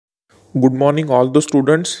Good morning all the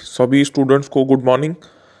students. सभी students को good morning.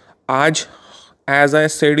 आज as I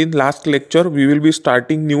said in last lecture we will be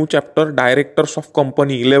starting new chapter directors of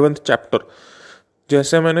company 11th chapter.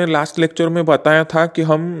 जैसे मैंने last lecture में बताया था कि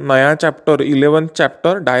हम नया chapter 11th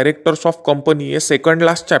chapter directors of company, ये सेकंड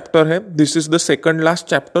लास्ट चैप्टर है। This is the second last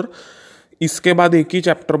chapter. इसके बाद एक ही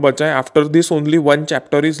चैप्टर बचा है। After this only one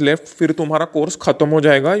chapter is left. फिर तुम्हारा कोर्स खत्म हो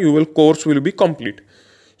जाएगा। Course will be complete.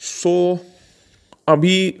 सो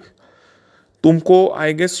अभी तुमको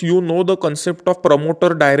I guess you know the concept of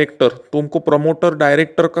promoter director. तुमको प्रमोटर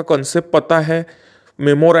डायरेक्टर का कंसेप्ट पता है।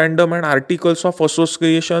 Memorandum and articles of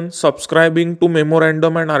association, subscribing to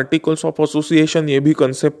memorandum and articles of association, ये भी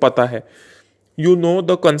कंसेप्ट पता है। You know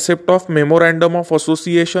the concept of memorandum of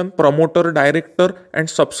association, promoter director and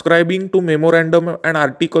subscribing to memorandum and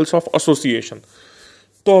articles of association.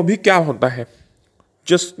 तो अभी क्या होता है,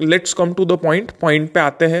 just let's come to the point पे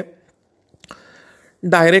आते हैं।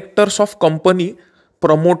 Directors of company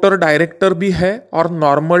promoter director भी है और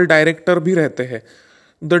नॉर्मल डायरेक्टर भी रहते हैं।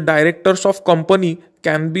 The directors of company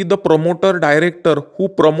can be the promoter director who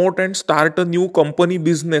promote and start a new company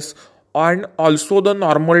business and also the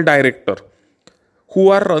normal director who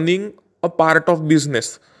are running a part of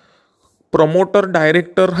business. Promoter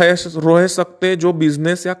director है रह सकते जो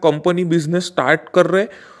business या company business start कर रहे,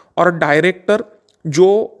 और director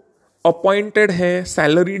जो appointed है,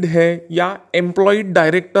 सैलरीड है या एम्प्लॉयड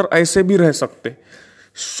डायरेक्टर ऐसे भी रह सकते।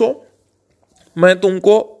 सो मैं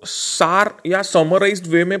तुमको सार या समराइज्ड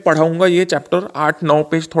वे में पढ़ाऊंगा ये चैप्टर। 8-9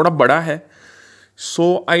 पेज थोड़ा बड़ा है।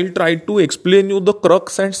 सो I try to explain you the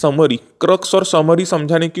crux and summary. Crux और समरी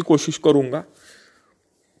समझाने की कोशिश करूंगा।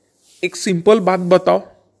 एक सिंपल बात बताओ,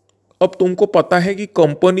 अब तुमको पता है कि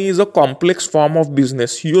company is a complex form of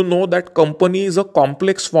business. You know that company is a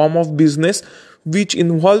complex form of business which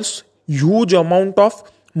involves huge amount of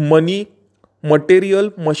money, material,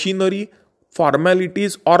 machinery,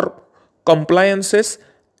 formalities or compliances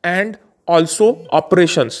and also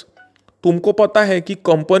operations। तुमको पता है कि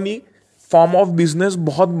company form of business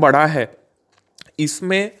बहुत बड़ा है।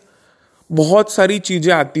 इसमें बहुत सारी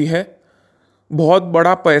चीजें आती है। बहुत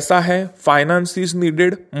बड़ा पैसा है, फाइनेंस इज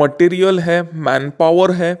नीडेड, मटेरियल है, मैन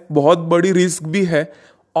पावर है, बहुत बड़ी रिस्क भी है,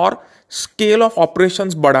 और स्केल ऑफ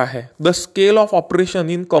ऑपरेशंस बड़ा है। The scale of operation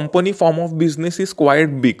in company form of business is quite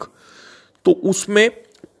big. तो उसमें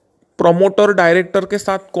प्रमोटर डायरेक्टर के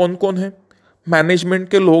साथ कौन कौन है? मैनेजमेंट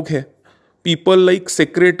के लोग हैं, people like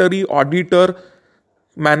secretary, auditor,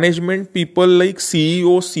 management people like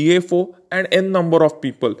CEO, CFO and N number of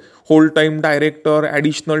people, whole time director,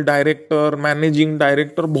 additional director, managing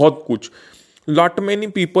director, बहुत कुछ। lot many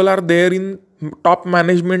people are there in top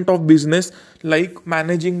management of business like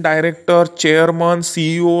managing director, chairman,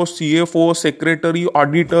 CEO, CFO, secretary,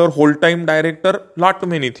 auditor, whole time director, lot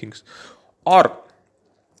many things। और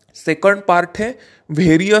second part है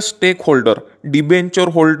various stake holder, debenture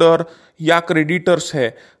holder या creditors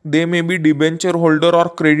है। दे में B debenture holder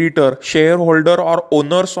और creditor, share holder और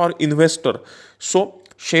owners और investor. सो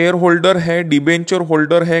share holder है, debenture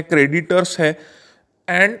holder है, क्रेडिटर्स है,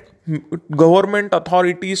 and government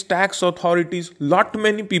authorities, tax authorities, lot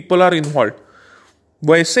many people are involve.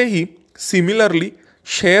 वैसे ही सिमिलरली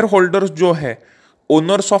शेयर होल्डर्स जो है,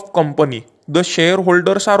 owners of company, the share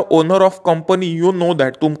holders are owner of company. You know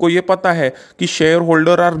that, तुमको ये पता है कि share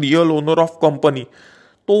holder are real owner of company.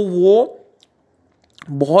 तो वो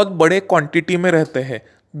बहुत बड़े क्वांटिटी में रहते हैं।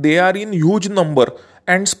 दे are in huge number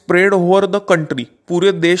and spread over the country.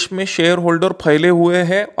 पूरे देश में शेयर होल्डर फैले हुए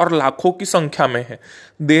हैं और लाखों की संख्या में है।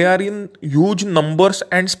 दे are in huge numbers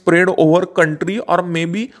and spread over country और may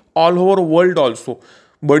be all over world also.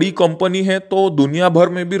 बड़ी कंपनी है तो दुनिया भर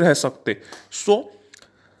में भी रह सकते। सो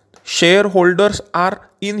share holders are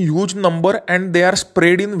in huge number and they are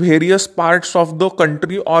spread in various parts of the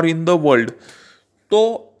country और इन द वर्ल्ड।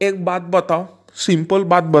 तो एक बात बताओ, सिंपल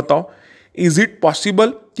बात बताओ, इज इट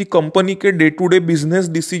पॉसिबल कि कंपनी के day to day business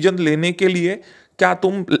decision लेने के लिए क्या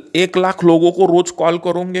तुम 1 लाख लोगों को रोज कॉल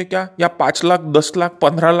करोगे क्या, या 5 लाख, 10 लाख,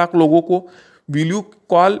 15 लाख लोगों को? Will you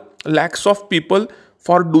call lakhs of people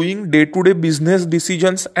for doing day to day business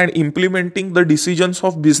decisions and implementing the decisions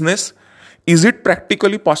of business? Is it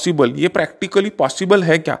practically possible? ये प्रैक्टिकली पॉसिबल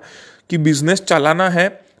है क्या कि बिजनेस चलाना है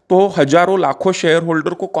तो हजारों लाखों शेयर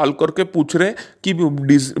होल्डर को कॉल करके पूछ रहे कि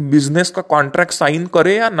बिजनेस का कॉन्ट्रैक्ट साइन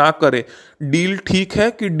करे या ना करे, डील ठीक है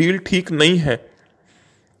कि डील ठीक नहीं है?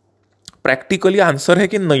 प्रैक्टिकली आंसर है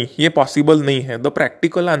कि नहीं, ये पॉसिबल नहीं है। The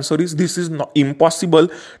practical answer is this is impossible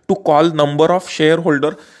to call number of share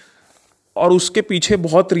holder. और उसके पीछे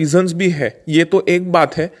बहुत रीजंस भी है। ये तो एक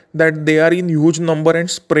बात है that they are in huge number and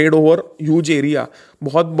spread over huge area,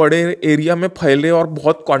 बहुत बड़े एरिया में फैले और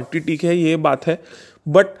बहुत क्वांटिटी है, ये बात है।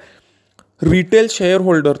 बट रिटेल शेयर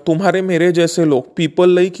होल्डर, तुम्हारे मेरे जैसे लोग, people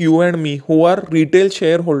like you and me who are retail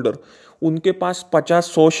share holder, उनके पास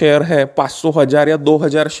 50-100 शेयर है, 500 1000 या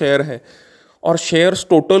 2000 शेयर है, और शेयर्स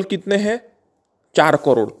टोटल कितने हैं? 4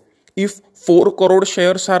 crore. If 4 crore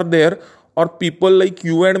shares are there और people like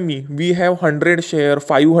you and me we have 100 share,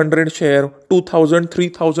 500 share, 2000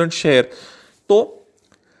 3000 share, तो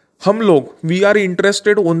हम लोग we are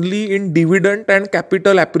interested only in dividend and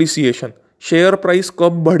capital appreciation. Share price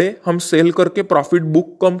कब बढ़े, हम सेल करके प्रॉफिट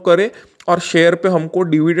बुक कम करें, और शेयर पे हमको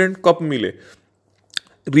डिविडेंड कब मिले.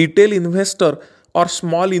 रिटेल इन्वेस्टर और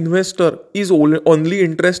small investor is only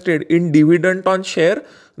interested in dividend on share,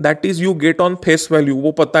 that is you get on face value.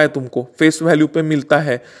 वो पता है तुमको, फेस वैल्यू पे मिलता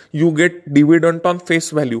है, you get dividend on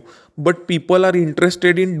face value. But people are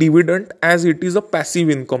interested in dividend as it is a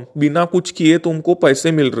passive income. बिना कुछ किए तुमको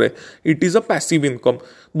पैसे मिल रहे, it is a passive income.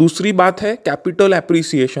 दूसरी बात है कैपिटल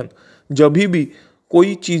एप्रिसिएशन. जब भी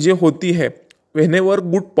कोई चीजें होती है, whenever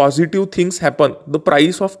good positive things happen, the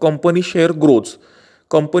price of company share grows.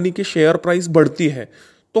 Company की शेयर प्राइस बढ़ती है,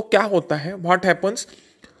 तो क्या होता है, व्हाट हैपन्स,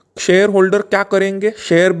 शेयर होल्डर क्या करेंगे,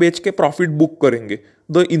 शेयर बेच के प्रॉफिट बुक करेंगे.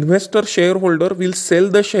 The investor share holder will sell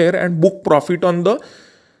the share and book profit on the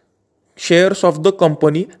shares of the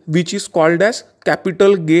company, which is called as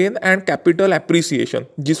capital gain and capital appreciation.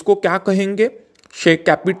 जिसको क्या कहेंगे,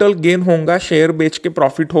 capital gain होगा, share बेच के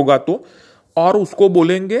profit होगा तो, और उसको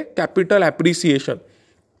बोलेंगे capital appreciation.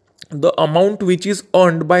 The amount which is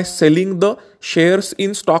earned by selling the shares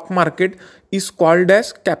in stock market is called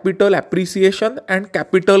as capital appreciation and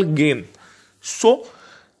capital gain. So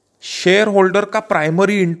share holder का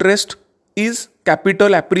primary interest is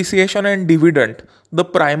capital appreciation and dividend. The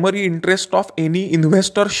primary interest of any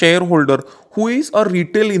investor shareholder who is a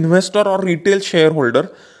retail investor or retail shareholder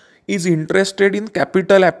is interested in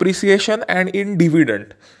capital appreciation and in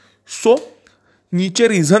dividend. So नीचे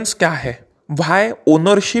reasons क्या है, why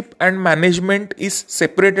ownership and management is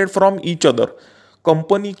separated from each other.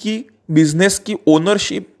 Company की business की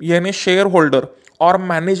ownership यानी share holder और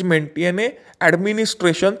management यानी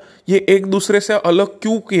administration, ये एक दूसरे से अलग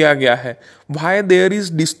क्यों किया गया है. Why there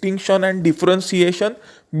is distinction and differentiation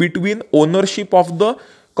between ownership of the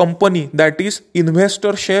company that is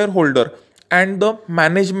investor share holder and the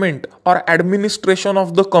management और एडमिनिस्ट्रेशन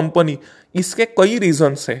ऑफ द कंपनी. इसके कई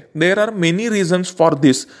रीजन्स है, there are many reasons for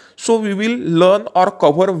this. So we will learn और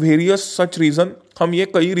cover various such reason. हम ये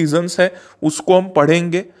कई regions है उसको हम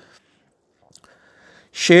पढ़ेंगे.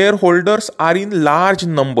 Share holders are in large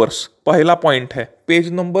numbers, पहला पॉइंट है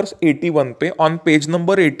पेज नंबर 81 पे. On page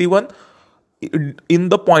number 81 in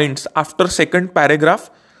the points after second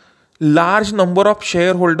paragraph, large number of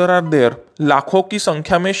share holder are there. लाखों की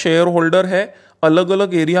संख्या में शेयर होल्डर है, अलग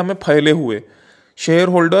अलग एरिया में फैले हुए. शेयर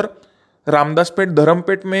होल्डर रामदासपेट,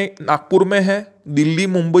 धर्मपेट में, नागपुर में है, दिल्ली,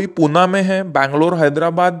 मुंबई, पूना में है, बैंगलोर,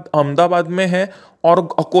 हैदराबाद, अहमदाबाद में है, और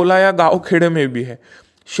अकोला या गांव खेड़े में भी है.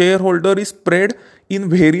 Share holder is spread in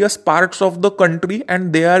various parts of the country and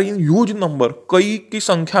they are in huge number. कई की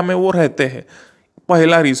संख्या में वो रहते हैं.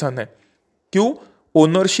 पहला रीजन है क्यों,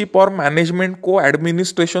 ओनरशिप और मैनेजमेंट को,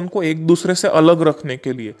 एडमिनिस्ट्रेशन को एक दूसरे से अलग रखने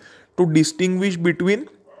के लिए, to distinguish between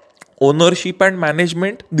ownership and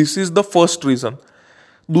management. This is the first reason.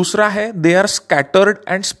 दूसरा है they are scattered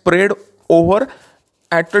and spread over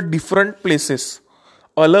at different places.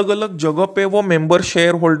 अलग अलग जगह पे वो मेंबर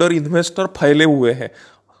शेयर होल्डर इन्वेस्टर फैले हुए हैं.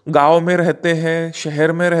 गांव में रहते हैं,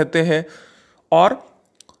 शहर में रहते हैं, और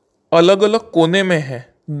अलग अलग कोने में है.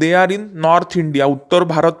 दे आर इन नॉर्थ इंडिया, उत्तर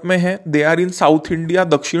भारत में है. दे आर इन साउथ इंडिया,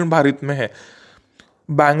 दक्षिण भारत में है.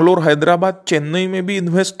 बैंगलोर, हैदराबाद, चेन्नई में भी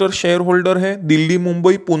इन्वेस्टर शेयर होल्डर है. दिल्ली,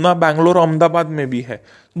 मुंबई, पूना, बैंगलोर, अहमदाबाद में भी है.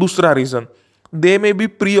 दूसरा reason, they may be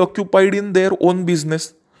pre occupied in their own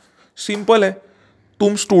business. Simple है,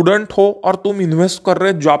 तुम स्टूडेंट हो और तुम इन्वेस्ट कर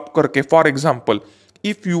रहे जॉब करके. For example,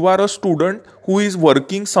 if you are a student who is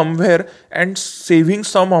working somewhere and saving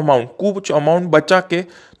some amount, कुछ अमाउंट बचा के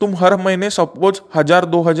तुम हर महीने सपोज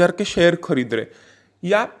 1000-2000 के शेयर खरीद रहे.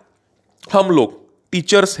 या हम लोग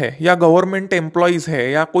टीचर्स है, या गवर्नमेंट एम्प्लॉयज है,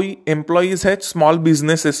 या कोई एम्प्लॉयज है स्मॉल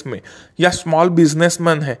बिजनेसेस में, या स्मॉल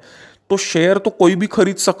बिजनेसमैन है, तो शेयर तो कोई भी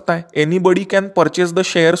खरीद सकता है. Anybody can purchase the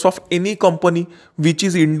shares of any company which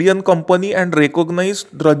is Indian company and recognise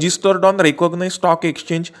registered on recognise stock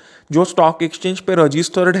exchange. जो स्टॉक एक्सचेंज पे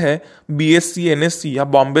रजिस्टर्ड है, BSE, NSE या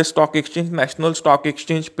Bombay stock exchange, national stock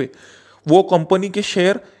exchange पे, वो कंपनी के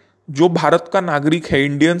शेयर जो भारत का नागरिक है,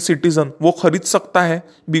 इंडियन सिटीजन, वो खरीद सकता है.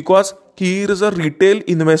 Because he is a retail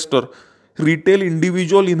investor. Retail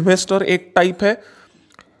individual investor एक टाइप है.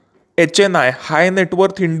 HNI, हाई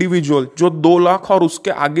नेटवर्थ इंडिविजुअल, जो 2 लाख और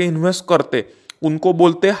उसके आगे इन्वेस्ट करते, उनको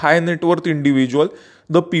बोलते हैं high net worth individual.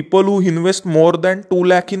 The people who invest more than 2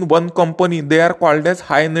 lakh in one company, they are called as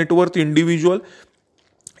high net worth individual.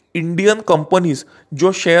 Indian companies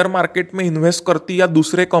जो शेयर मार्केट में इन्वेस्ट करती या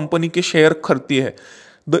दूसरे कंपनी के शेयर खरीदती है,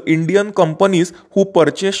 the Indian companies who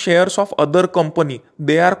purchase shares of other company,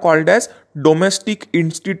 they are called as domestic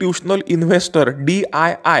institutional investor,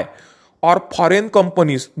 DII. और foreign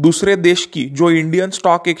companies दूसरे देश की जो इंडियन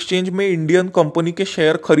स्टॉक एक्सचेंज में इंडियन कंपनी के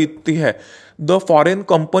शेयर खरीदती है, the foreign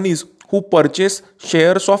companies who purchase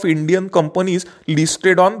shares of Indian companies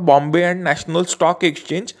listed on Bombay and national stock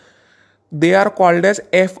exchange, they are called as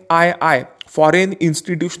FII, foreign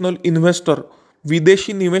institutional investor.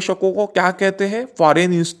 विदेशी निवेशकों को क्या कहते हैं?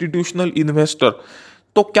 Foreign institutional investor.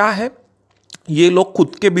 तो क्या है, ये लोग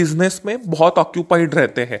खुद के बिजनेस में बहुत ऑक्यूपाइड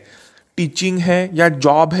रहते हैं. टीचिंग है या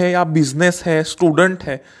जॉब है या बिजनेस है, स्टूडेंट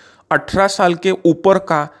है, 18 साल के ऊपर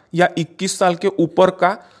का या 21 साल के ऊपर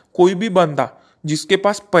का कोई भी बंदा जिसके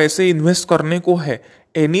पास पैसे इन्वेस्ट करने को है,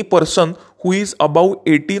 any person who is above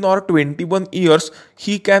 18 or 21 years,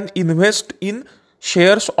 he can invest in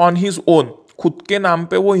shares on his own. खुद के नाम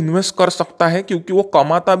पे वो इन्वेस्ट कर सकता है क्योंकि वो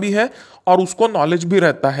कमाता भी है और उसको नॉलेज भी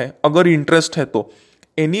रहता है अगर इंटरेस्ट है तो.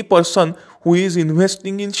 Any person who is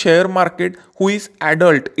investing in share market, who is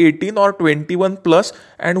adult 18 or 21 plus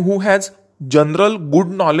and who has general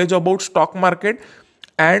good knowledge about stock market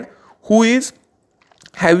and who is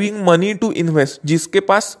having money to invest, जिसके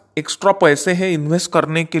पास extra पैसे हैं invest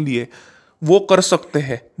करने के लिए, वो कर सकते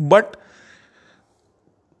हैं. बट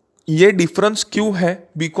ये डिफरेंस क्यों है?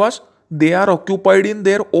 Because they are occupied in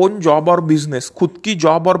their own job और बिजनेस. खुद की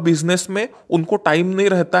जॉब और बिजनेस में उनको टाइम नहीं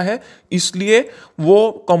रहता है, इसलिए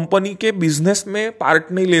वो कंपनी के बिजनेस में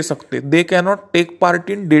पार्ट नहीं ले सकते. They can not take part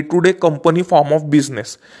in day to day company form of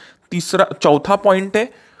business. चौथा पॉइंट है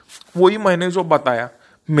वही मैंने जो बताया,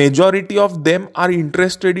 majority of them are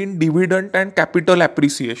interested in dividend and capital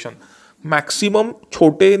appreciation. Maximum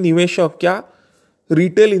छोटे निवेशक क्या?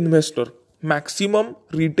 Retail investor. Maximum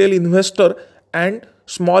retail investor and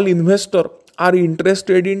small investor are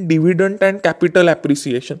interested in dividend and capital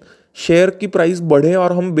appreciation. Share की प्राइस बढ़े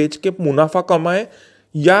और हम बेच के मुनाफा कमाएं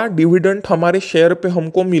या डिविडेंड हमारे शेयर पे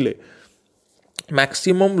हमको मिले,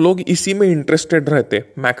 मैक्सिमम लोग इसी में इंटरेस्टेड रहते.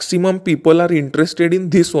 Maximum people are interested in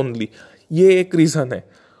this only. ये एक रीजन है.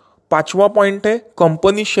 पांचवा पॉइंट है,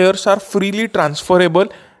 company shares are freely transferable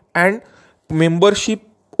and membership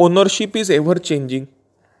ownership is ever changing.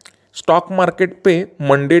 Stock market पे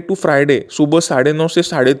मंडे टू फ्राइडे सुबह 9:30 से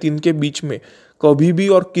 3:30 के बीच में कभी भी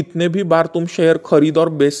और कितने भी बार तुम शेयर खरीद और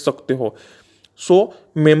बेच सकते हो. सो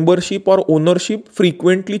मेंबरशिप और ओनरशिप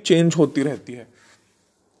फ्रीक्वेंटली चेंज होती रहती है.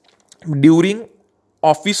 ड्यूरिंग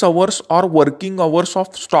ऑफिस आवर्स और working hours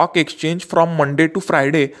of stock exchange from Monday to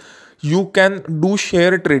Friday, you can do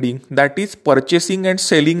share trading, that is purchasing and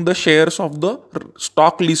selling the shares of the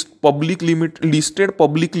stock list listed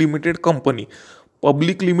public limited company.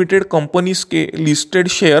 Public limited companies के listed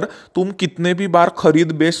share तुम कितने भी बार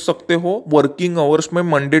खरीद बेच सकते हो working hours में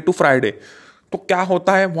Monday to Friday. तो क्या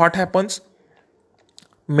होता है, व्हाट हैपन्स,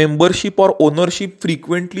 मेंबरशिप और ओनरशिप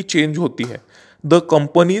फ्रीक्वेंटली चेंज होती है. The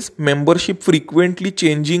companies membership frequently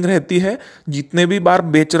changing रहती है, जितने भी बार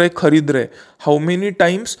बेच रहे खरीद रहे. How many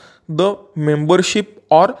times the membership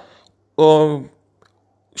और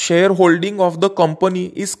share holding of the company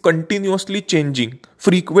is continuously changing,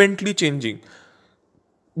 frequently changing.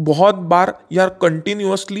 बहुत बार या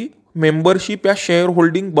कंटिन्यूसली मेंबरशिप या शेयर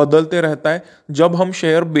होल्डिंग बदलते रहता है जब हम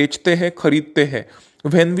शेयर बेचते हैं खरीदते हैं.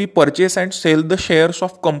 When we purchase and sell the shares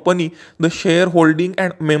of company, the shareholding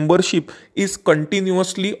and membership is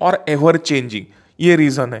continuously or ever changing. ये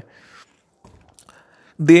रीजन है.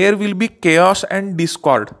 There will be chaos and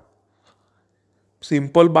discord.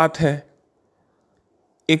 Simple बात है.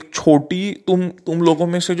 एक छोटी तुम लोगों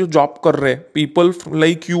में से जो जॉब कर रहे हैं, people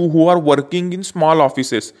like you who are working in small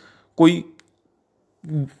offices, कोई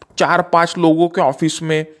 4-5 लोगों के ऑफिस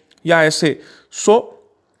में या ऐसे, सो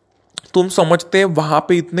तुम समझते हैं वहां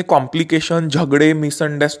पे इतने कॉम्प्लिकेशन, झगड़े,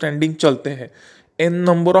 मिसअंडरस्टैंडिंग चलते हैं. N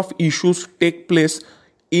number of issues take place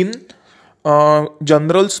in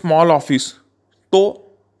general small office. तो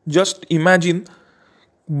जस्ट इमेजिन,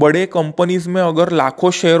 बड़े कंपनीज में अगर लाखों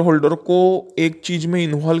शेयर होल्डर को एक चीज में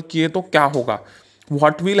इन्वॉल्व किए तो क्या होगा.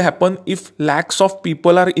 What will happen if lakhs of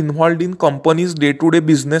people are involved in companies' day-to-day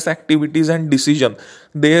business activities and decision?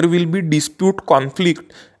 There will be dispute,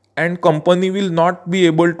 conflict, and company will not be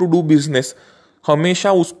able to do business.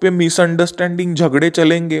 हमेशा उस पर misunderstanding, झगड़े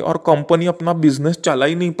चलेंगे और company अपना business चला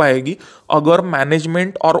ही नहीं पाएगी अगर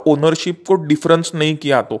मैनेजमेंट और ओनरशिप को डिफरेंस नहीं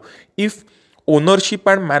किया तो. If ownership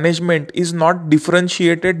and management is not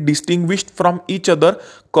differentiated, distinguished from each other,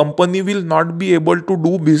 company will not be able to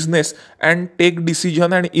do business and take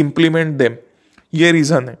decision and implement them. ये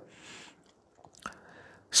रीजन है।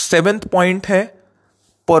 7th पॉइंट है,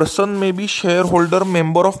 person में B share holder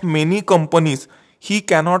member of many companies, he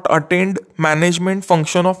cannot attend management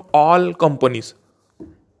function of all companies.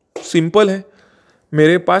 Simple है,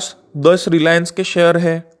 मेरे पास 10 रिलायंस के share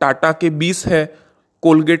है, टाटा के 20 है,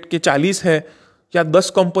 कोलगेट के 40 है, या 10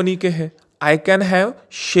 कंपनी के हैं। I can have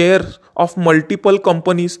share of multiple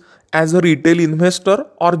companies as a retail investor,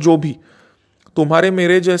 और जो भी तुम्हारे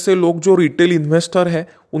मेरे जैसे लोग जो रिटेल इन्वेस्टर है,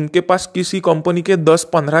 उनके पास किसी कंपनी के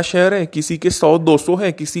 10-15 शेयर है, किसी के 100-200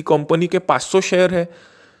 है, किसी कंपनी के 500 शेयर है,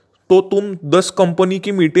 तो तुम 10 कंपनी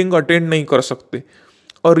की मीटिंग अटेंड नहीं कर सकते।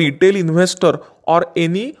 अ रिटेल इन्वेस्टर और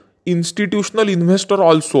any institutional investor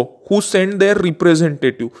also who send their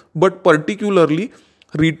representative, but particularly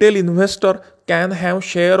retail investor can have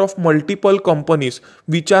share of multiple companies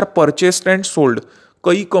which are purchased and sold।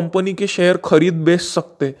 कई कंपनी के शेयर खरीद बेच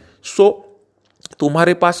सकते। सो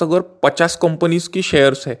तुम्हारे पास अगर 50 कंपनीज की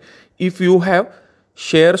शेयर्स है, if you have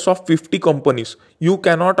shares of 50 companies, you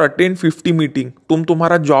cannot attend 50 meeting. तुम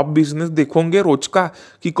तुम्हारा जॉब बिजनेस देखोगे रोज का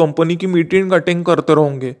कि कंपनी की मीटिंग अटेंड करते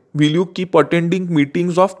रहोगे। Will you keep attending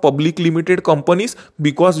meetings of public limited companies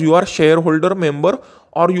because you are share holder member,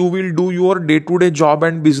 और you will do your day to day job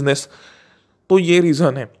and business. तो ये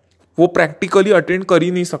रीजन है, वो प्रैक्टिकली अटेंड कर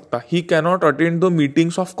ही नहीं सकता। ही cannot attend the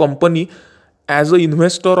meetings of company as a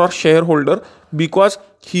investor और share holder because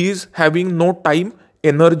he is having no time,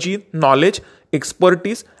 energy, knowledge,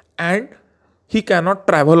 expertise, and he cannot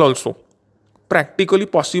travel also. Practically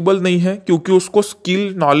possible नहीं है क्योंकि उसको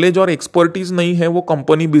स्किल, नॉलेज और expertise नहीं है, वो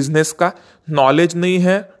कंपनी बिजनेस का नॉलेज नहीं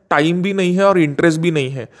है, टाइम भी नहीं है और इंटरेस्ट भी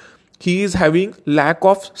नहीं है। He is having lack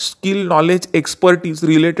of skill, knowledge, expertise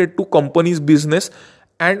related to companies business,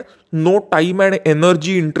 and no time and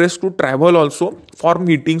energy, interest to travel also for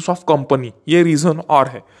meetings of company. ये रीजन और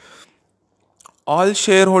है। All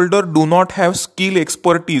share holder do not have skill,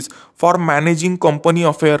 expertise for managing company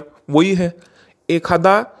affair. वही है,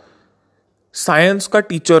 एखादा science का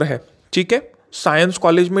teacher है, ठीक है, साइंस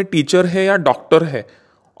कॉलेज में टीचर है या डॉक्टर है,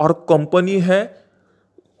 और कंपनी है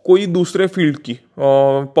कोई दूसरे फील्ड की,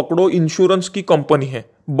 पकड़ो इंश्योरेंस की कंपनी है,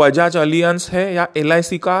 बजाज अलियांस है या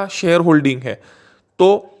LIC का शेयर होल्डिंग है,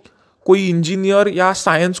 तो कोई इंजीनियर या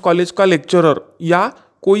साइंस कॉलेज का लेक्चरर या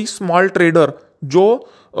कोई स्मॉल ट्रेडर जो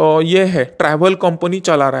ये है ट्रैवल कंपनी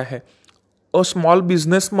चला रहा है, a small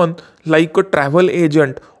businessman like a travel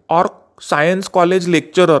agent और science college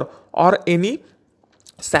lecturer or any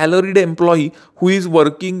salaried employee who is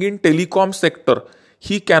working in telecom sector,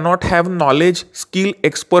 he cannot have knowledge, skill,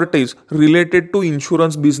 expertise related to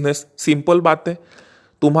insurance business। Simple बात है,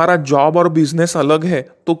 तुम्हारा job और business अलग है,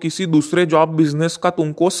 तो किसी दूसरे जॉब बिजनेस का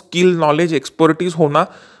तुमको स्किल, नॉलेज, एक्सपर्टीज होना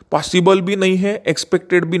पॉसिबल भी नहीं है,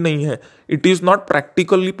 एक्सपेक्टेड भी नहीं है। It is not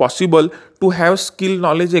practically possible to have skill,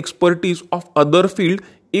 knowledge, expertise of other field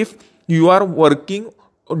if you are working,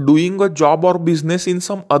 doing a job और business in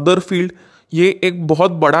some other field. ये एक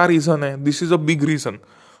बहुत बड़ा रीजन है, this is a big reason.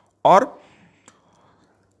 और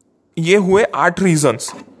ये हुए 8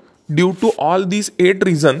 regions. Due to all these 8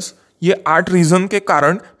 regions, ये 8 रीजन के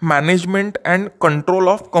कारण management and control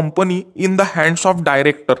of company in the hands of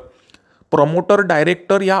director. Promoter,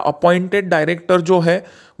 director या अपॉइंटेड डायरेक्टर जो है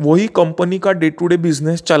वही कंपनी का डे टू डे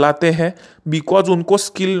बिजनेस चलाते हैं, बिकॉज उनको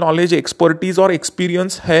स्किल, नॉलेज, एक्सपर्टीज और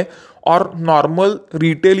एक्सपीरियंस है, और normal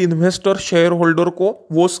retail investor, share holder को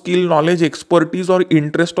वो स्किल, नॉलेज, एक्सपर्टीज और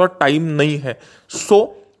इंटरेस्ट और टाइम नहीं है। सो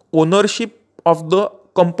ownership of the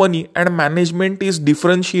company and management is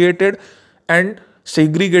differentiated and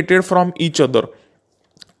segregated from each other.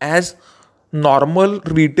 As normal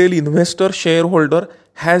retail investor, share holder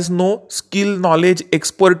has no skill, knowledge,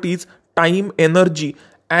 expertise, time, energy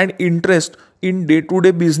and interest in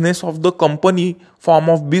day-to-day business of the company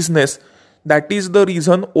form of business. That is the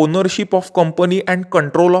reason ownership of company and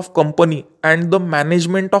control of company and the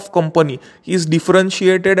management of company is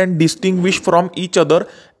differentiated and distinguished from each other,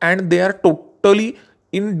 and they are totally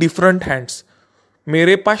in different hands।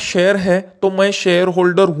 मेरे पास share है तो मैं share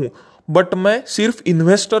holder हूँ, but मैं सिर्फ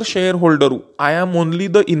investor share holder हूँ। I am only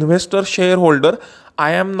the investor share holder,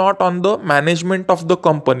 I am not on the management of the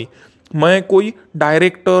company. मैं कोई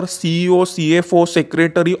director, CEO, CFO,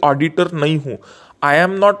 secretary, auditor नहीं हूँ। I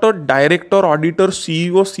am not a director, auditor,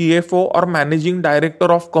 CEO, CFO और managing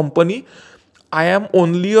director of company. I am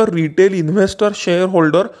only a retail investor share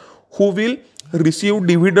holder who will receive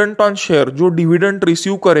dividend on share, जो dividend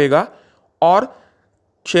receive करेगा और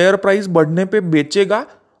share price बढ़ने पे बेचेगा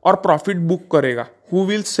और प्रॉफिट बुक करेगा। Who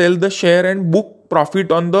will sell the share and book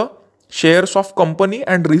profit on the shares of company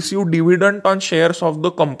and receive dividend on shares of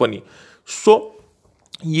the company. सो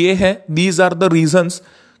ये है, दीज आर द रीजन्स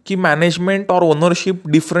कि मैनेजमेंट और ओनरशिप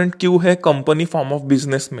डिफरेंट क्यों है कंपनी फॉर्म ऑफ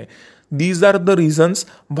बिजनेस में. These are the reasons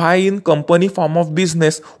why in company form of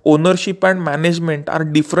business, ownership and management are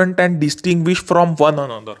different and distinguished from one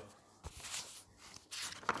another.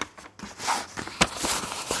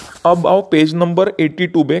 अब आओ page number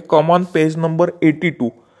 82 पे. Come on page number 82.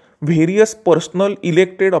 Various personnel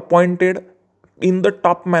elected appointed in the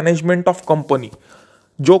top management of company.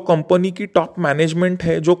 जो company की top management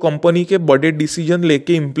है, जो company के बड़े decision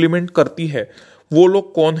लेके इम्प्लीमेंट करती है, वो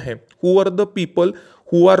लोग कौन है? Who are the people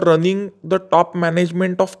who are running the top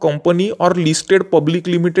management of company or listed public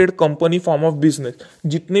limited company form of business.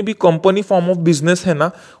 जितने भी कंपनी फॉर्म ऑफ बिजनेस है ना,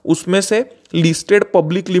 उसमें से लिस्टेड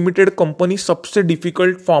पब्लिक लिमिटेड कंपनी सबसे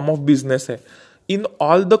डिफिकल्ट फॉर्म ऑफ बिजनेस है. In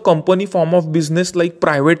all the company form of business like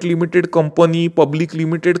private limited company, public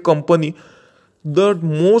limited company, the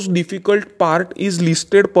most difficult part is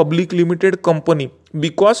listed public limited company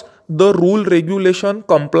because the rule, regulation,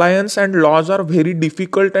 compliance and laws are very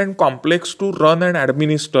difficult and complex to run and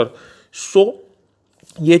administer. So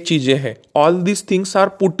ये चीजें हैं. All these things are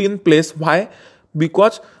put in place. Why?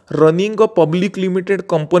 Because running a public limited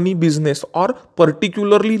company business or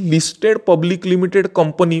particularly listed public limited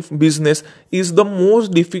company business is the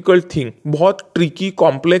most difficult thing. बहुत tricky,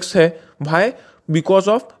 complex है. Why? Because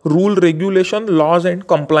of rule, regulation, laws and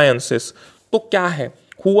compliances. तो क्या है?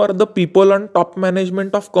 Who are the people on top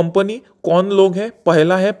management of company? कौन लोग हैं?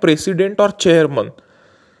 पहला है प्रेसिडेंट और chairman.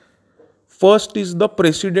 First is the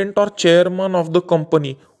president और chairman of the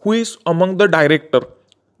company who is among the director.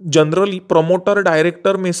 Generally promoter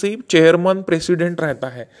director में से ही चेयरमैन प्रेसिडेंट रहता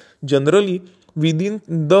है. Generally within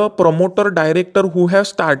the promoter director who have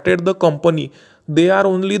started the company, they are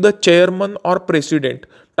only the chairman और president.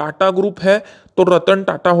 Tata group है तो रतन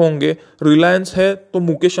टाटा होंगे, रिलायंस है तो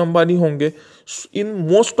मुकेश अंबानी होंगे. In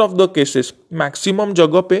most of the cases, maximum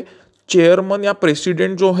जगह पे चेयरमैन या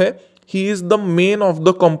प्रेसिडेंट जो है, he is the man of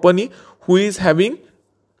the company who is having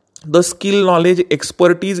the skill, knowledge,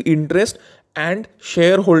 expertise, interest and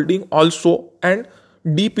share holding also and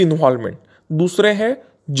deep involvement. दूसरे हैं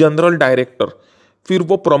जनरल डायरेक्टर. फिर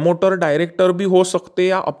वो promoter director भी हो सकते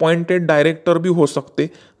या अपॉइंटेड डायरेक्टर भी हो सकते.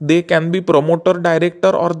 They can be promoter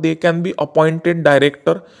director और they can be appointed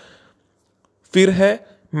director. फिर है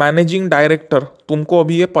मैनेजिंग डायरेक्टर. तुमको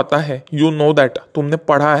अभी ये पता है, यू नो दैट, तुमने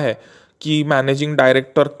पढ़ा है कि मैनेजिंग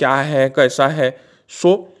डायरेक्टर क्या है, कैसा है.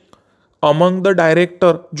 सो अमंग द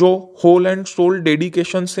डायरेक्टर जो होल एंड सोल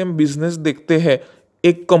डेडिकेशन से बिजनेस देखते हैं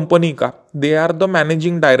एक कंपनी का, they are the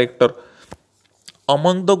managing director.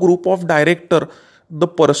 Among the group of director, the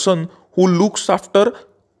person who looks after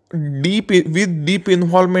with deep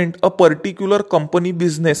involvement a particular company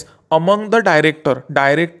business among the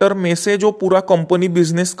director में से जो पूरा company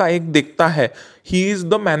business का एक देखता है, he is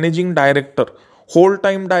the managing director. Whole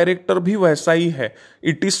time director भी वैसा ही है,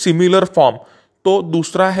 इट इज सिमिलर फॉर्म. तो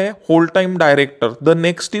दूसरा है whole time director. The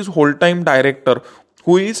next is whole time director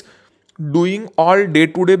who is doing all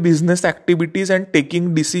day-to-day business activities and taking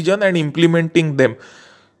decision and implementing them.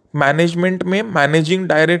 Management में managing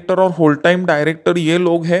director और whole time director ये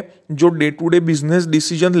लोग हैं जो day to day business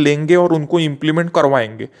decision लेंगे और उनको implement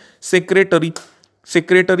करवाएंगे.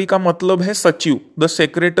 सेक्रेटरी का मतलब है सचिव. The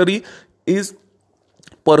secretary is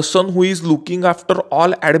person who is looking after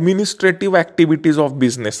all administrative activities of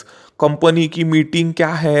business. Company की मीटिंग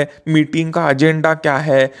क्या है, मीटिंग का एजेंडा क्या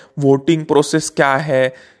है, वोटिंग प्रोसेस क्या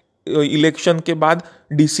है, इलेक्शन के बाद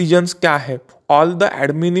डिसीजंस क्या है. All the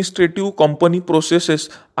administrative company processes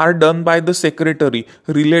are done by the secretary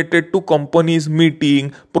related to companies meeting,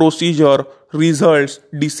 procedure, results,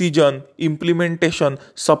 decision, implementation,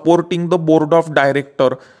 supporting the board of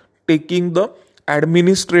director, taking the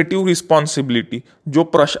administrative responsibility. जो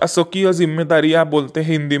प्रशासकीय जिम्मेदारियां बोलते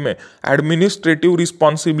हैं हिंदी में, administrative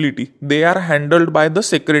responsibility, they are handled by the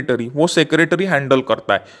secretary. वो secretary handle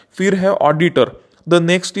करता है. फिर है auditor. The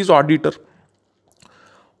next is auditor.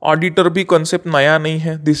 Auditor भी कंसेप्ट नया नहीं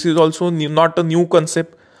है. This is also not a new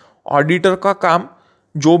concept. Auditor का काम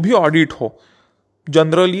जो भी ऑडिट हो,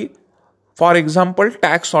 generally for example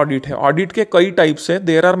tax audit है. ऑडिट के कई टाइप्स है,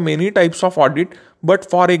 there are many types of audit. But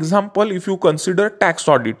for example if you consider tax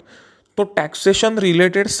audit, तो टैक्सेशन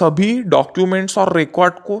रिलेटेड सभी डॉक्यूमेंट्स और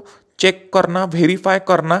रिकॉर्ड को चेक करना, वेरीफाई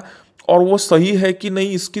करना और वो सही है कि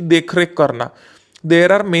नहीं इसकी देखरेख करना.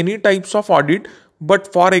 There are many types of audit. But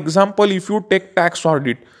for example, if you take tax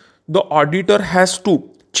audit, the auditor has to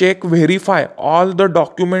check, verify all the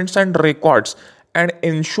documents and records and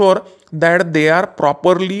ensure that they are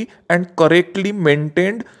properly and correctly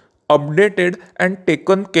maintained, updated and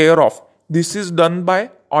taken care of. This is done by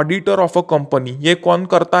auditor of a company. ये कौन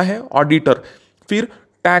करता है? Auditor. फिर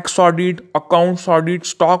tax audit, accounts audit,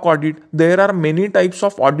 stock audit. There are many types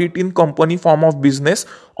of audit in company form of business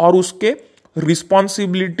और उसके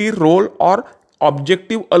responsibility, role और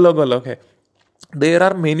objective अलग अलग है. There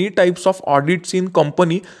are many types of audits in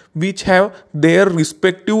company which have their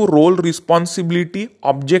respective role, responsibility,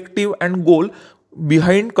 objective and goal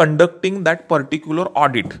behind conducting that particular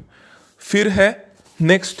audit. फिर है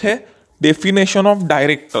next है definition of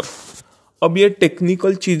director. अब ये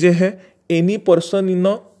टेक्निकल चीजें हैं. Any person in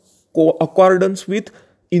accordance with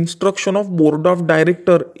instruction of board of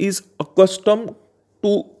director is accustom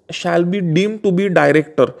to shall be deemed to be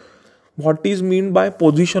director. What is mean by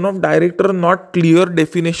position of director? Not clear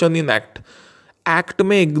definition in act. Act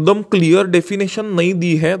में एकदम clear definition नहीं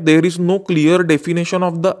दी है. There is no clear definition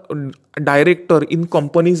of the director in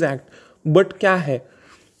companies act. But क्या है,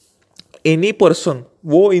 any person,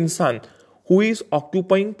 वो इंसान who is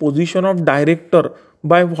occupying position of director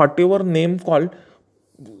by whatever name called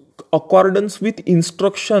accordance with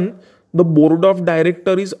instruction the board of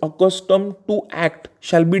director is accustom to act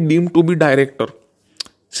shall be deemed to be director.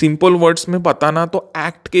 Simple words में बताना तो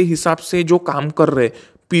act के हिसाब से जो काम कर रहे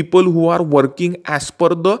people who are working as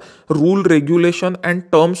per the rule, regulation and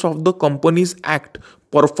terms of the companies act,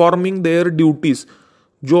 performing their duties,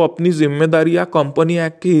 जो अपनी जिम्मेदारियां कंपनी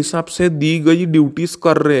एक्ट के हिसाब से दी गई ड्यूटीज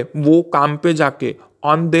कर रहे, वो काम पे जाके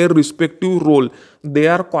on their respective role, they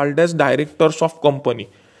are called as directors of company.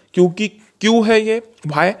 क्योंकि क्यों है ये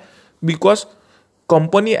भाई? बिकॉज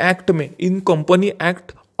कंपनी एक्ट में, इन company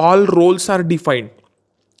act all roles are defined.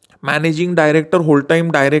 Managing director, whole time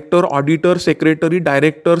director, auditor, secretary,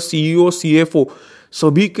 director, CEO, CFO,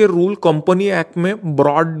 सभी के रूल कंपनी एक्ट में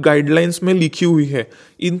broad guidelines में लिखी हुई है.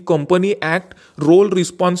 इन company act role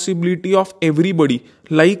responsibility of everybody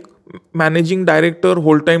like managing director,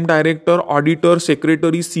 whole time director, auditor,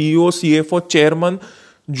 secretary, CEO, CFO, chairman,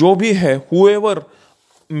 जो भी है, whoever,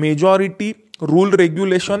 majority rule,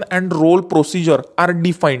 regulation and role procedure are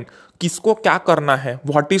defined. किसको क्या करना है,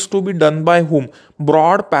 what is to be done by whom,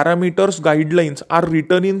 broad parameters, guidelines are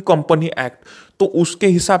written in company act. तो उसके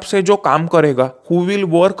हिसाब से जो काम करेगा, who will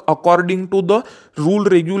work according to the rule,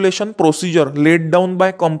 regulation, procedure laid down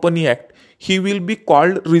by company act, he will be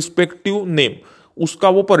called respective name. उसका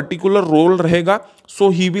वो particular role रहेगा. सो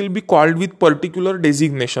he will be called with particular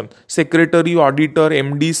designation, secretary, auditor,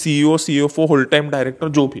 MD, CEO, CFO, whole time director,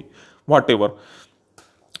 जो भी whatever.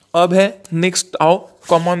 अब है next, आओ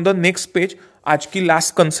come on the next page. आज की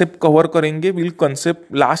लास्ट कंसेप्ट कवर करेंगे. Will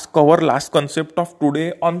concept last concept of today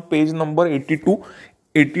on page number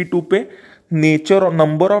 82 पे nature और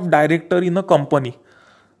number of director in a company.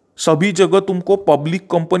 सभी जगह तुमको पब्लिक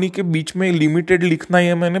कंपनी के बीच में लिमिटेड लिखना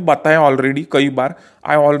है, मैंने बताया ऑलरेडी कई बार.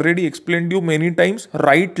 I already explained you many times.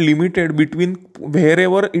 Right limited between where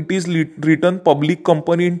ever it is written public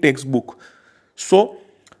company in text book. सो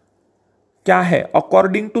क्या है,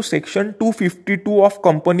 according to section 252 of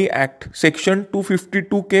company act, section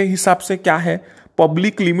 252 के हिसाब से क्या है,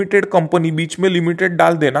 पब्लिक लिमिटेड कंपनी, बीच में लिमिटेड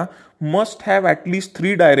डाल देना, must have at least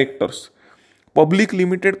 3 directors. Public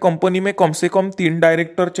limited company में कम से कम 3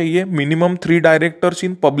 डायरेक्टर चाहिए, minimum 3 directors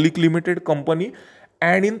in public limited company.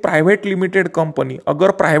 And in private limited company,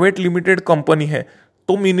 अगर प्राइवेट लिमिटेड कंपनी है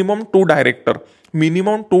तो minimum 2 director.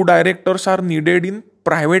 Minimum 2 directors are needed in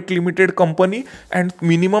private limited company and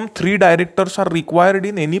minimum 3 directors are required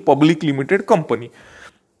in any public limited company.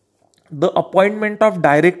 The appointment of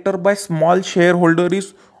director by small shareholder is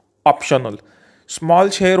optional.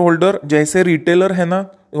 Small shareholder जैसे retailer है ना,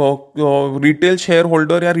 retail share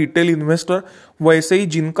holder या retail investor, वैसे ही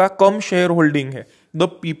जिनका कम share holding है, the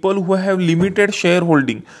people who have limited share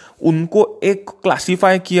holding, उनको एक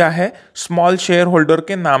classify किया है स्मॉल शेयर होल्डर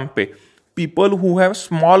के नाम पे. People who have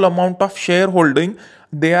small amount of shareholding,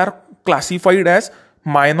 they are classified as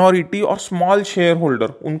minority और small shareholder.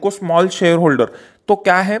 उनको small shareholder. तो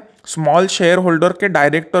क्या है, small shareholder के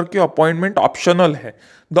director की appointment optional है.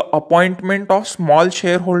 The appointment of small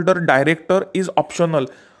shareholder director is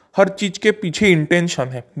optional. हर चीज के पीछे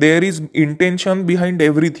intention है. There is intention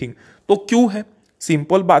behind everything. तो क्यों है?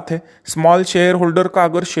 सिंपल बात है, स्मॉल शेयर होल्डर का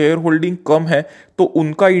अगर शेयर होल्डिंग कम है तो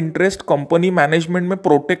उनका इंटरेस्ट कंपनी मैनेजमेंट में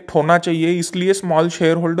प्रोटेक्ट होना चाहिए, इसलिए स्मॉल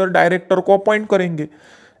शेयर होल्डर डायरेक्टर को अपॉइंट करेंगे.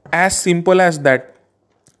 As simple as that.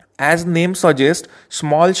 As name suggest,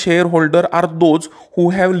 small share holder are those who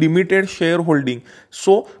have limited share holding.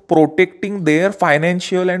 So protecting there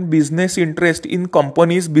financial and business interest in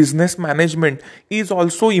companies business management is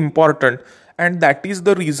also important. And that is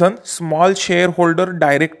the reason small shareholder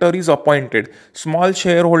director is appointed. Small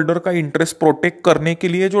shareholder का interest protect करने के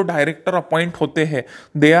लिए जो director appoint होते हैं,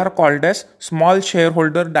 they are called as small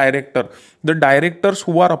shareholder director. The directors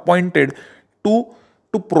who are appointed to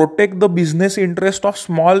to protect the business interest of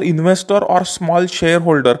small investor or small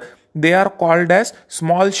shareholder. They are called as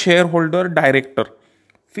small shareholder director.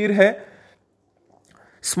 फिर है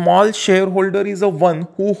small shareholder is a one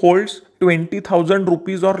who holds 20,000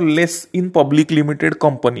 rupees or less in public limited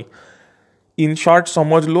company. In short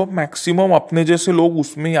समझ लो, maximum अपने जैसे लोग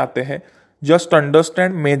उसमें ही आते हैं. Just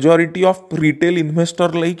understand majority of retail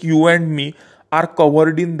investor like you and me are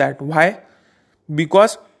covered in that. Why?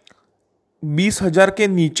 Because 20,000 के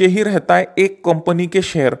नीचे ही रहता है एक कंपनी के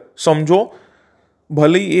शेयर. समझो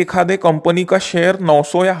भले ही एक आधे कंपनी का शेयर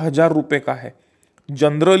 900 या 1,000 रुपए का है.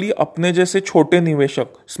 जनरली अपने जैसे छोटे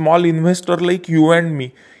निवेशक, small investor like you and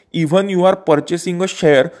me, even you are purchasing a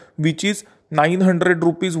share which is 900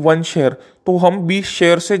 rupees one share, तो हम 20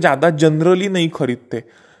 शेयर से ज्यादा जनरली नहीं खरीदते.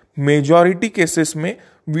 मेजॉरिटी केसेस में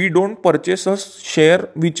we don't purchase a share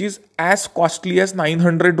which is as costly as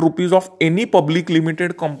 900 rupees of any public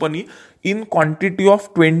limited company in quantity of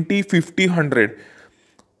 20, 50, 100.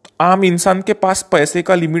 आम इंसान के पास पैसे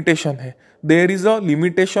का लिमिटेशन है. There is a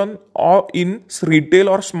limitation in retail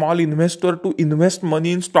और small investor to invest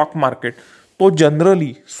money in stock market. तो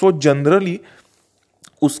generally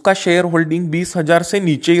उसका share holding 20,000 से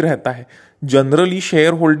नीचे ही रहता है. Generally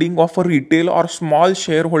share holding of a retail और small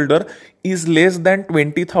share holder is less than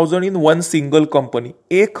 20,000 in one single company.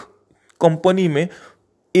 एक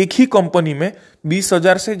ही company में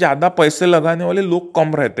 20,000 से ज्यादा पैसे लगाने वाले लोग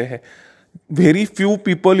कम रहते हैं. Very few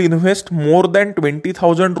people invest more than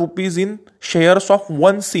 20,000 rupees in shares of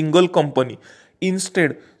one single company.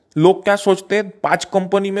 Instead लोग क्या सोचते हैं, 5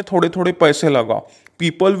 कंपनी में थोड़े थोड़े पैसे लगाओ.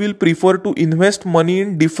 People will prefer to invest money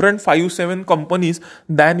in different 5-7 companies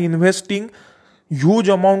than investing huge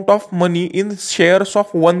amount of money in shares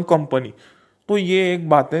of one company. तो ये एक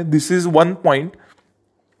बात है. This is one point.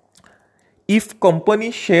 If company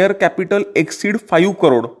share capital exceed 5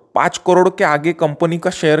 crore, 5 crore के आगे कंपनी का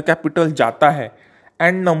शेयर कैपिटल जाता है,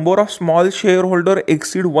 and number of small shareholder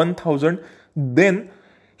exceed 1,000, then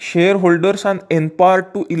shareholders are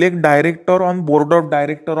empowered to elect director on board of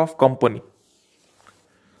director of company.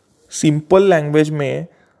 Simple language में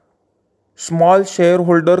small share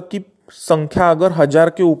holder की संख्या अगर 1,000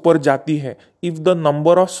 के ऊपर जाती है, if the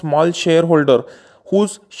number of small share holder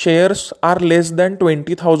whose shares are less than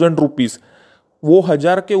 20,000 rupees, वो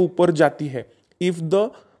 1,000 के ऊपर जाती है. If the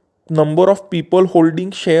number of people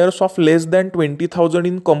holding shares of less than 20,000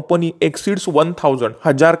 in company exceeds 1,000,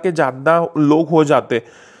 1,000 के ज्यादा लोग हो जाते,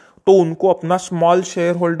 तो उनको अपना small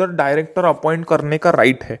share holder director appoint करने का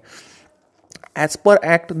राइट है. As per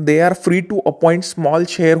Act, they are free to appoint small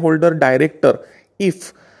shareholder director if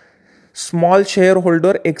small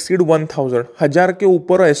shareholder exceed 1,000. 1,000 के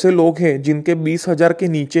ऊपर ऐसे लोग हैं जिनके 20,000 के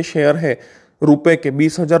नीचे शेयर है, रुपए के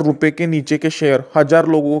 20,000 रुपए के नीचे के शेयर 1,000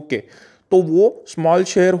 लोगों के, तो वो स्मॉल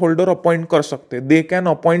शेयर होल्डर अपॉइंट कर सकते. They can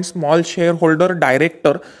appoint small share holder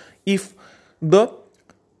director if the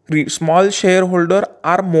small share holder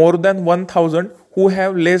are more than 1,000 who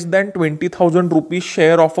have less than 20,000 rupees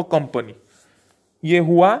share of a company. ये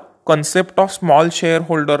हुआ concept of small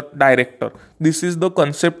shareholder director. This is the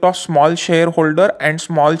concept of small shareholder and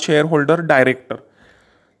small shareholder director.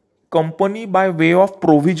 Company by way of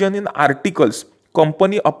provision in articles,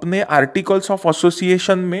 company अपने articles of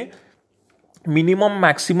association में minimum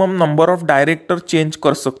maximum number of director change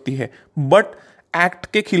कर सकती है, but act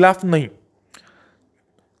के खिलाफ नहीं.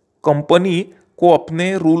 Company को अपने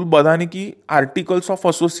रूल बनाने की आर्टिकल्स ऑफ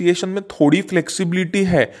एसोसिएशन में थोड़ी फ्लेक्सिबिलिटी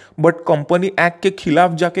है, बट कंपनी एक्ट के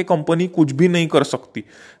खिलाफ जाके कंपनी कुछ भी नहीं कर सकती.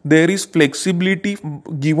 There is flexibility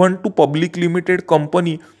given to public limited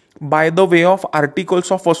company by the way of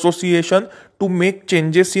articles of association to make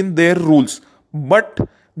changes in their rules, but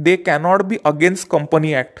they cannot be against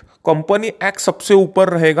company act. Company act सबसे ऊपर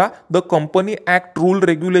रहेगा. The company act rule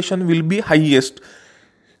regulation will be highest.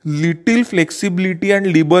 Little flexibility and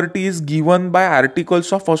liberty is given by articles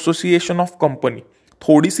of association of company.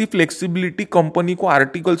 थोड़ी सी flexibility company को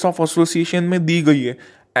articles of association में दी गई है.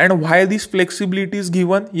 And why this flexibility is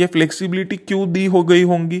given, ये flexibility क्यों दी हो गई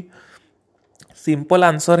होंगी? सिंपल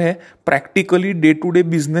आंसर है, practically day to day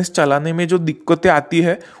business चलाने में जो दिक्कतें आती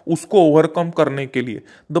है उसको ओवरकम करने के लिए.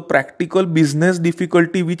 The practical business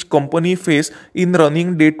difficulty which company face in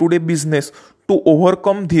running day to day business, to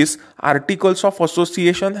overcome this, articles of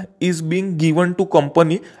association is being given to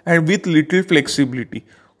company and with little flexibility.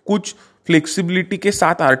 कुछ फ्लेक्सिबिलिटी के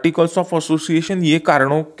साथ आर्टिकल्स ऑफ एसोसिएशन ये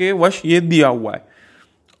कारणों के वश ये दिया हुआ है.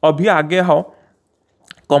 अभी आगे आओ,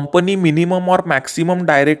 कंपनी मिनिमम और मैक्सिमम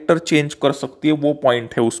डायरेक्टर चेंज कर सकती है, वो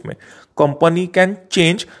पॉइंट है उसमें. Company can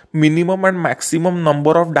change minimum and maximum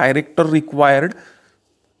number of director required,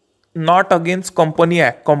 not against company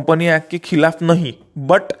act. Company act के खिलाफ नहीं,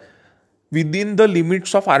 but with in the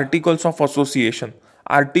limits of articles of association.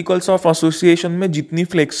 Articles of association में जितनी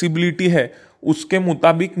फ्लेक्सिबिलिटी है उसके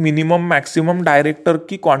मुताबिक मिनिमम मैक्सिमम डायरेक्टर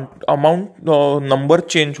की amount number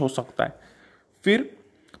change हो सकता है। फिर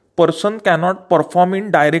person cannot perform in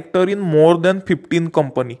director in more than 15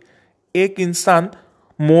 company. एक इंसान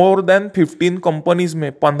मोर देन 15 कंपनीज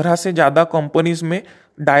में, 15 से ज्यादा कंपनीज में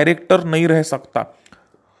डायरेक्टर नहीं रह सकता।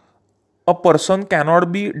 A person cannot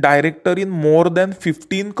be director in more than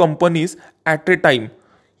 15 companies eight A time.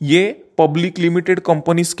 ये पब्लिक लिमिटेड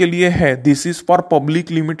कंपनीज के लिए है। This is for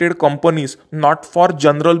public limited companies, not for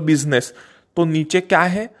general business. तो नीचे क्या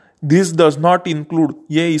है, दिस डज नॉट इंक्लूड,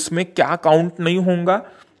 ये इसमें क्या काउंट नहीं होगा।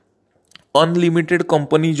 अनलिमिटेड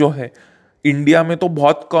कंपनी जो है इंडिया में तो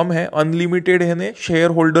बहुत कम है, अनलिमिटेड है ने शेयर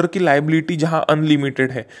होल्डर की लाइबिलिटी जहां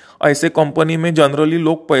अनलिमिटेड है। ऐसे कंपनी में जनरली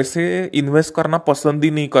लोग पैसे इन्वेस्ट करना पसंद ही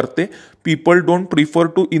नहीं करते। People don't prefer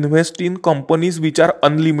to invest in companies which are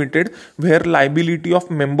unlimited where liability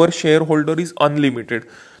of member share holder is unlimited.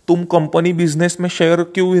 तुम कंपनी बिजनेस में शेयर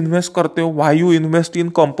क्यों इन्वेस्ट करते हो? Why you invest in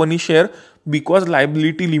company share? Because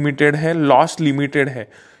liability limited है, loss limited है।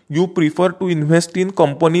 You prefer to invest in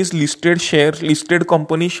companies listed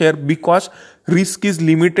company share because risk is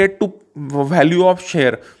limited to value of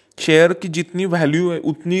share। Share की जितनी value है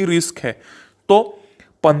उतनी risk है। तो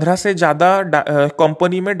 15 से ज्यादा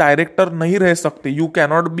कंपनी में डायरेक्टर नहीं रह सकते। You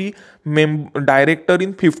cannot be director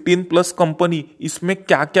in 15 plus company. इसमें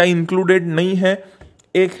क्या क्या इंक्लूडेड नहीं है?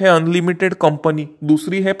 एक है अनलिमिटेड कंपनी,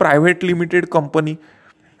 दूसरी है private limited company.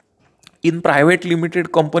 In private limited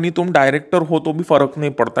company तुम डायरेक्टर हो तो भी फर्क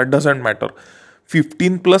नहीं पड़ता, डजेंट मैटर।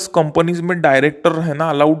 15 प्लस कंपनीज में डायरेक्टर रहना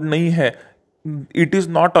अलाउड नहीं है। It is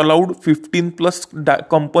not allowed 15 plus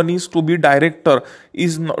companies to be director,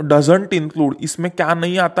 is doesn't include. इसमें क्या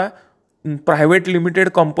नहीं आता? Private limited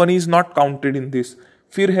company is not counted in this.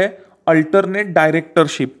 फिर है अल्टरनेट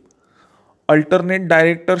डायरेक्टरशिप। अल्टरनेट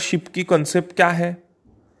डायरेक्टरशिप की कंसेप्ट क्या है?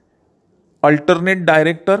 अल्टरनेट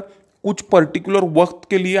डायरेक्टर कुछ पर्टिकुलर वक्त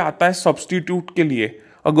के लिए आता है सब्स्टिट्यूट के लिए,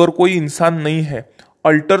 अगर कोई इंसान नहीं है।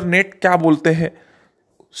 अल्टरनेट क्या बोलते हैं?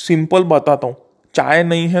 सिंपल बताता हूं, चाय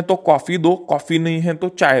नहीं है तो कॉफी दो, कॉफी नहीं है तो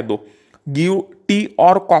चाय दो। गिव टी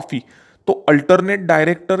और कॉफी। तो alternate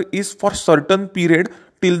director is for certain period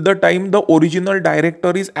till the time the original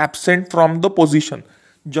director is absent from the position.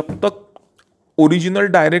 जब तक ओरिजिनल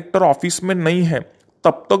डायरेक्टर ऑफिस में नहीं है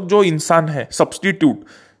तब तक जो इंसान है substitute,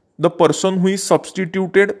 the person who is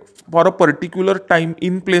substituted for a particular time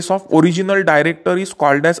in place of original director is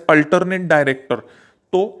called as alternate director।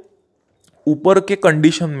 तो ऊपर के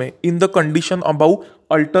कंडीशन में, in the condition about,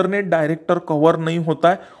 alternate director cover नहीं होता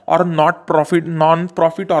है और नॉन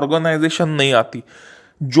प्रॉफिट ऑर्गेनाइजेशन नहीं आती।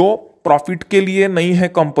 जो प्रॉफिट के लिए नहीं है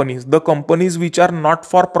companies, the companies which are not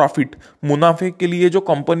for profit, मुनाफे के लिए जो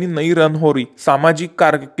कंपनी नहीं रन हो रही, सामाजिक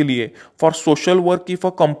कार्य के लिए, for social work if a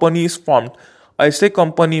company is formed, ऐसे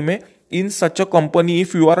कंपनी में in such a company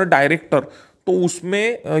if you are a director तो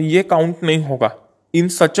उसमें ये काउंट नहीं होगा। In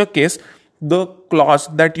such a case the clause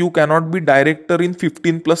that you cannot be director in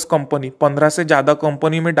 15 plus company, 15 से ज्यादा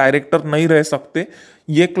company में डायरेक्टर नहीं रह सकते।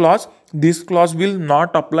 ये clause, this clause will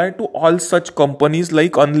not apply to all such companies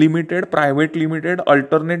like unlimited, private limited,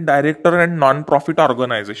 alternate director and non profit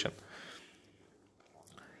organisation.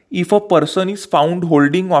 If a person is found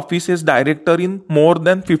holding office as director in more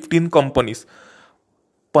than 15 companies,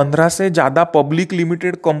 15 से ज्यादा public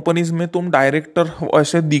limited companies में तुम director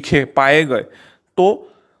ऐसे दिखे पाए गए तो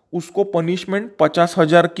उसको पनिशमेंट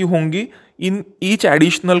 50,000 की होंगी इन ईच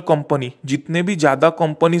एडिशनल कंपनी। जितने भी ज्यादा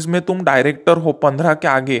कंपनीज में तुम डायरेक्टर हो 15 के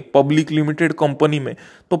आगे पब्लिक लिमिटेड कंपनी में,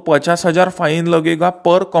 तो 50,000 फाइन लगेगा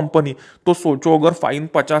पर कंपनी। तो सोचो अगर फाइन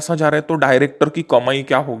 50,000 है तो डायरेक्टर की कमाई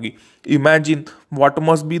क्या होगी। Imagine what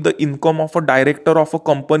must be the income of a director of a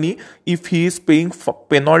company if he is paying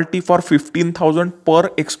penalty for 15,000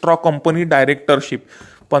 per extra company directorship.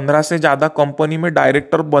 15 से ज्यादा कंपनी में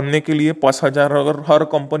डायरेक्टर बनने के लिए 5,000 अगर हर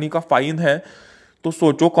कंपनी का फाइन है तो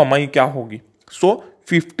सोचो कमाई क्या होगी। So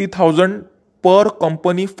 50,000 per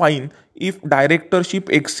company fine if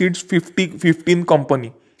directorship exceeds 15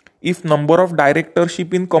 company. If number of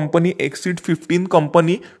directorship in company exceed 15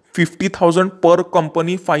 company, 50,000 per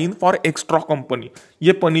company fine for extra company.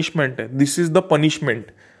 ये पनिशमेंट है, दिस इज द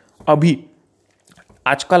पनिशमेंट। अभी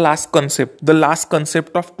आज का last concept, the last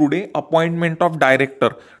concept of today, appointment of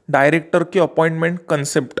director. Director के appointment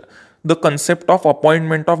concept, the concept of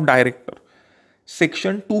appointment of director.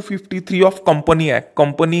 Section 253 of company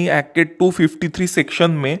act के 253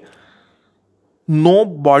 section में know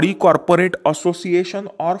body corporate association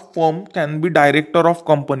और firm can be director of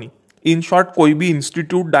company. In short कोई भी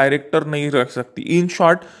institute director नहीं रख सकती। In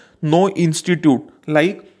short no institute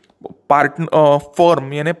like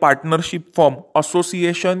firm यानी partnership firm,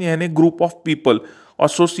 association यानी group of people,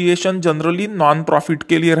 association generally non profit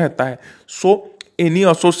के लिए रहता है, सो एनी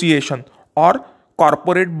एसोसिएशन, और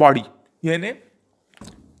कॉर्पोरेट बॉडी यानी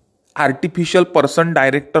आर्टिफिशियल पर्सन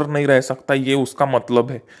डायरेक्टर नहीं रह सकता, ये उसका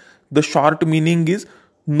मतलब है। The short meaning is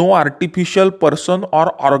no artificial person और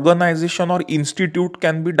ऑर्गेनाइजेशन और institute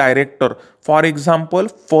can be director. For example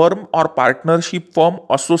firm और partnership firm,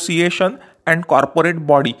 association and corporate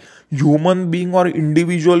body, human being और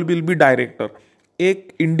इंडिविजुअल विल बी डायरेक्टर।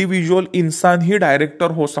 एक इंडिविजुअल इंसान ही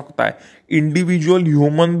डायरेक्टर हो सकता है, individual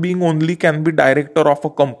human being only can be director of a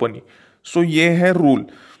company. सो ये है rule.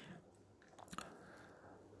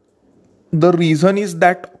 The reason is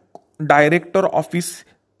that director office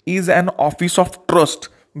is an office of trust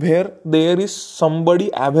where there is somebody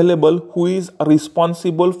available who is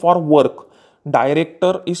responsible for work.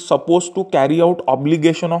 Director is supposed to carry out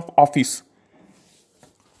obligation of office.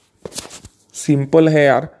 Simple है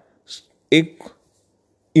यार। एक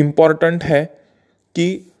important है कि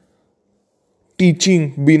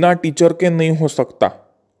teaching बिना teacher के नहीं हो सकता।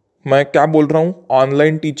 मैं क्या बोल रहा हूँ,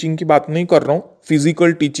 ऑनलाइन टीचिंग की बात नहीं कर रहा हूँ,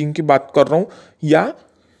 फिजिकल टीचिंग की बात कर रहा हूँ, या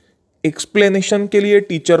एक्सप्लेनेशन के लिए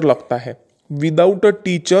टीचर लगता है। Without a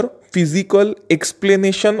teacher physical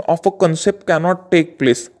explanation of a concept cannot take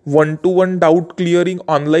place. 1-to-1 doubt clearing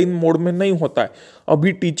online mode में नहीं होता है।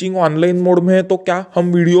 अभी टीचिंग ऑनलाइन मोड में है तो क्या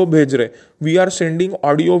हम वीडियो भेज रहे, we are sending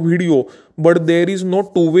audio video, but there is no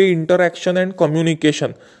 2-way interaction and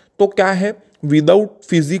communication. तो क्या है, without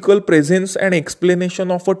physical presence and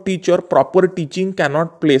explanation of a teacher proper teaching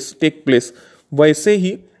cannot take place। वैसे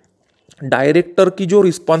ही डायरेक्टर की जो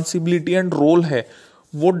रिस्पॉन्सिबिलिटी एंड रोल है,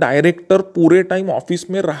 वो डायरेक्टर पूरे time office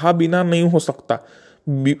में रहा बिना नहीं हो सकता।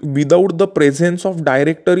 without the presence of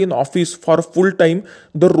director in office for full time,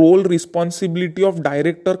 the role responsibility of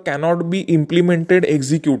director cannot be implemented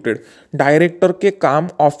executed। Director के काम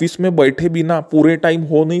ऑफिस में बैठे बिना पूरे टाइम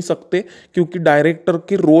हो नहीं सकते, क्योंकि डायरेक्टर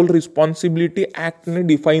की रोल रिस्पॉन्सिबिलिटी एक्ट ने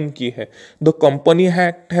डिफाइन की है। The company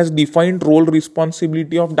act has defined role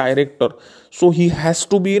responsibility of director, so he has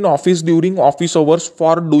to be in office during office hours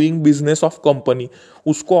for doing business of company.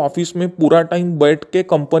 उसको ऑफिस में पूरा टाइम बैठ के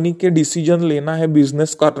company के decision लेना है,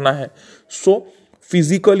 बिजनेस करना है। सो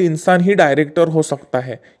फिजिकल इंसान ही डायरेक्टर हो सकता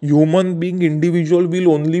है। Human being individual will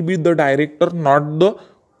only be the director, not the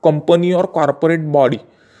company और कॉर्पोरेट बॉडी।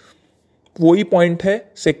 वही पॉइंट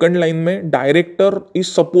है सेकंड लाइन में, director is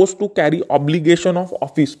suppose to carry obligation of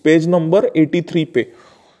office, page number 83 पे।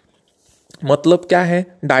 मतलब क्या है,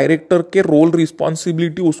 डायरेक्टर के रोल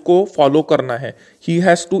रिस्पॉन्सिबिलिटी उसको फॉलो करना है। He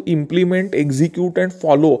has to implement, execute and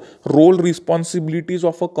follow role responsibilities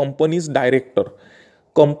of a companies director.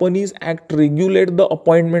 Companies act regulate the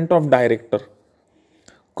appointment of director.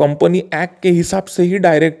 Company act के हिसाब से ही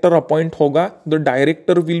डायरेक्टर अपॉइंट होगा। The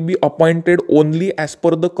director will be appointed only as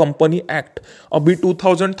per the company act. अभी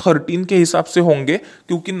 2013 के हिसाब से होंगे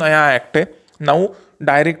क्योंकि नया एक्ट है। Now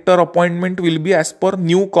director appointment will be as per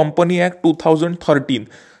new company act 2013।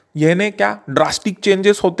 यानी क्या ड्रास्टिक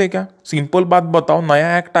चेंजेस होते क्या? सिंपल बात बताओ,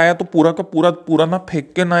 नया एक्ट आया तो पूरा का पूरा पुराना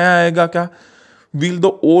फेंक के नया आएगा क्या? Will the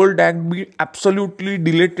old act be absolutely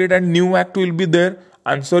deleted and new act will be there?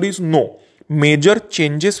 Answer is no. Major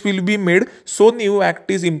changes will be made, so new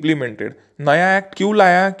act is implemented. नया एक्ट क्यों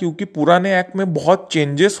लाया? क्योंकि पुराने एक्ट में बहुत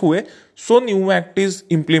चेंजेस हुए, so new act is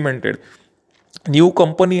implemented. New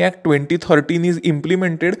Company Act 2013 is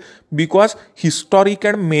implemented because historic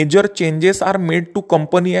and major changes are made to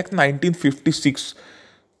Company Act 1956.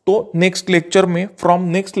 तो next lecture में, from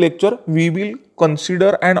next lecture we will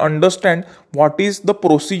consider and understand what is the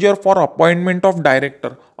procedure for appointment of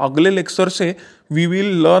director. अगले lecture से we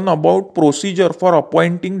will learn about procedure for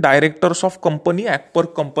appointing directors of company act पर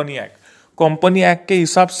company act. Company act के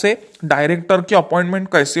हिसाब से director की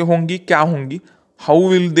appointment कैसे होंगी, क्या होंगी, how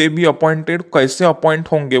will they be appointed, कैसे अपॉइंट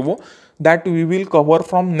होंगे वो, that we will cover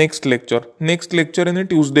from next lecture. Next lecture यानी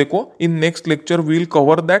ट्यूसडे को। In next lecture we will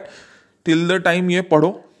cover that. Till the time ये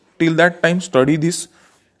पढ़ो, till that time study this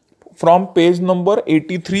from page number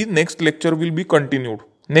 83। Next lecture will be continued.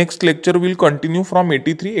 Next lecture will continue from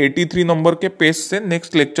 83 number के page से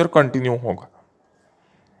next lecture continue होगा।